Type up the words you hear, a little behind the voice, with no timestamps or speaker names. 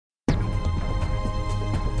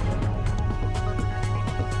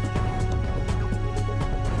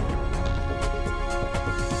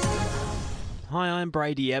Hi, I'm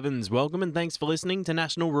Brady Evans. Welcome and thanks for listening to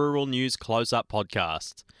National Rural News Close-Up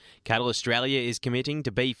Podcast. Cattle Australia is committing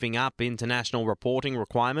to beefing up international reporting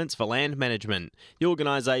requirements for land management. The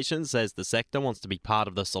organisation says the sector wants to be part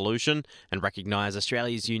of the solution and recognise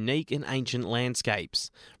Australia's unique and ancient landscapes.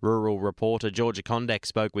 Rural reporter Georgia Condek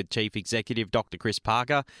spoke with Chief Executive Dr Chris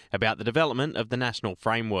Parker about the development of the national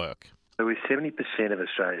framework. With 70% of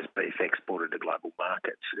Australia's beef exported to global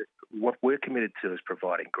markets, what we're committed to is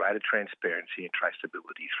providing greater transparency and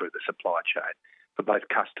traceability through the supply chain for both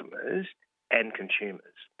customers and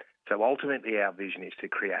consumers. So ultimately our vision is to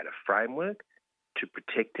create a framework to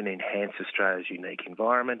protect and enhance Australia's unique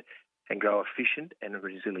environment and grow efficient and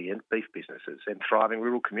resilient beef businesses and thriving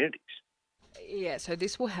rural communities. Yeah, so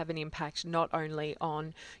this will have an impact not only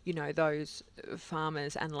on, those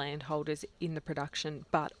farmers and landholders in the production,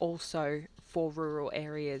 but also for rural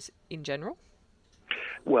areas in general?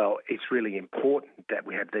 Well, it's really important that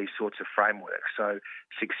we have these sorts of frameworks so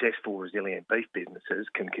successful, resilient beef businesses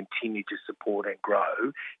can continue to support and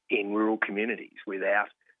grow in rural communities. Without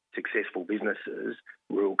successful businesses,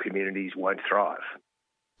 rural communities won't thrive.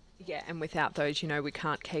 Yeah, and without those, we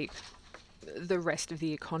can't keep the rest of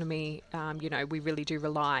the economy. We really do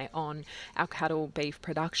rely on our cattle beef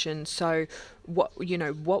production. So what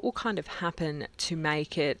will kind of happen to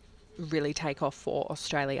make it really take off for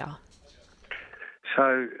Australia?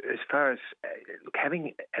 So as far as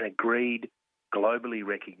having an agreed, globally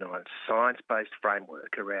recognised, science-based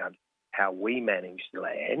framework around how we manage the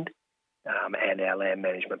land and our land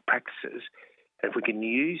management practices, and if we can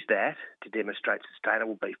use that to demonstrate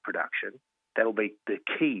sustainable beef production, that'll be the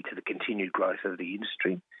key to the continued growth of the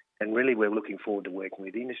industry. And really we're looking forward to working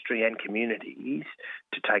with industry and communities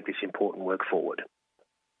to take this important work forward.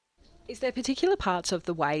 Is there particular parts of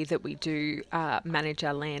the way that we do manage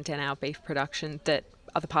our land and our beef production that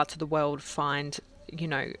other parts of the world find,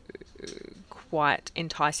 quite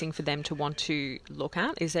enticing for them to want to look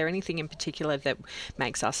at? Is there anything in particular that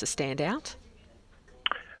makes us a standout?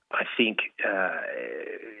 I think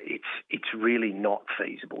it's really not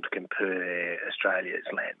feasible to compare Australia's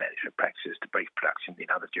land management practices to beef production in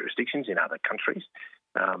other jurisdictions, in other countries.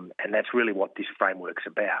 And that's really what this framework's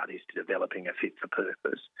about, is developing a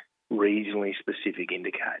fit-for-purpose, regionally specific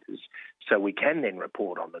indicators so we can then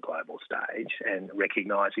report on the global stage and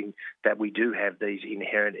recognising that we do have these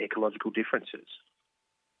inherent ecological differences.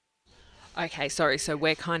 Okay, sorry, so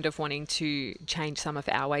we're kind of wanting to change some of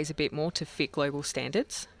our ways a bit more to fit global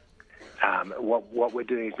standards? What we're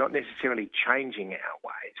doing is not necessarily changing our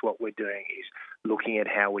ways. What we're doing is looking at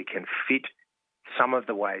how we can fit some of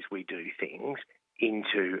the ways we do things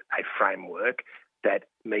into a framework that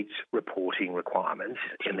meets reporting requirements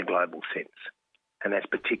in the global sense. And that's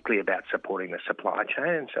particularly about supporting the supply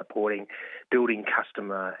chain and supporting building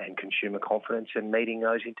customer and consumer confidence and meeting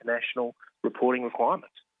those international reporting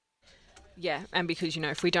requirements. Yeah, and because,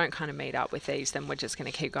 if we don't kind of meet up with these, then we're just going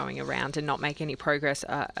to keep going around and not make any progress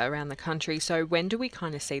around the country. So when do we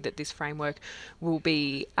kind of see that this framework will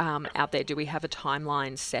be out there? Do we have a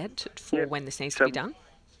timeline set for when this needs to be done?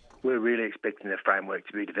 We're really expecting the framework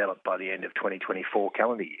to be developed by the end of 2024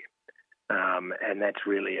 calendar year. And that's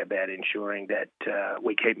really about ensuring that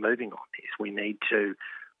we keep moving on this. We need to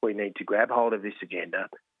grab hold of this agenda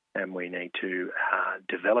and we need to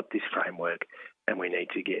develop this framework and we need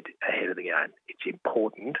to get ahead of the game. It's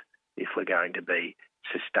important if we're going to be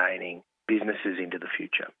sustaining businesses into the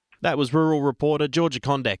future. That was rural reporter Georgia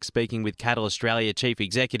Condek speaking with Cattle Australia Chief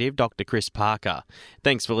Executive Dr Chris Parker.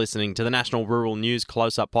 Thanks for listening to the National Rural News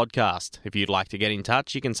Close-Up Podcast. If you'd like to get in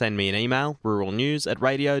touch, you can send me an email,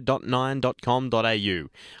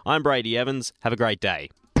 ruralnews@radio.9.com.au. I'm Brady Evans. Have a great day.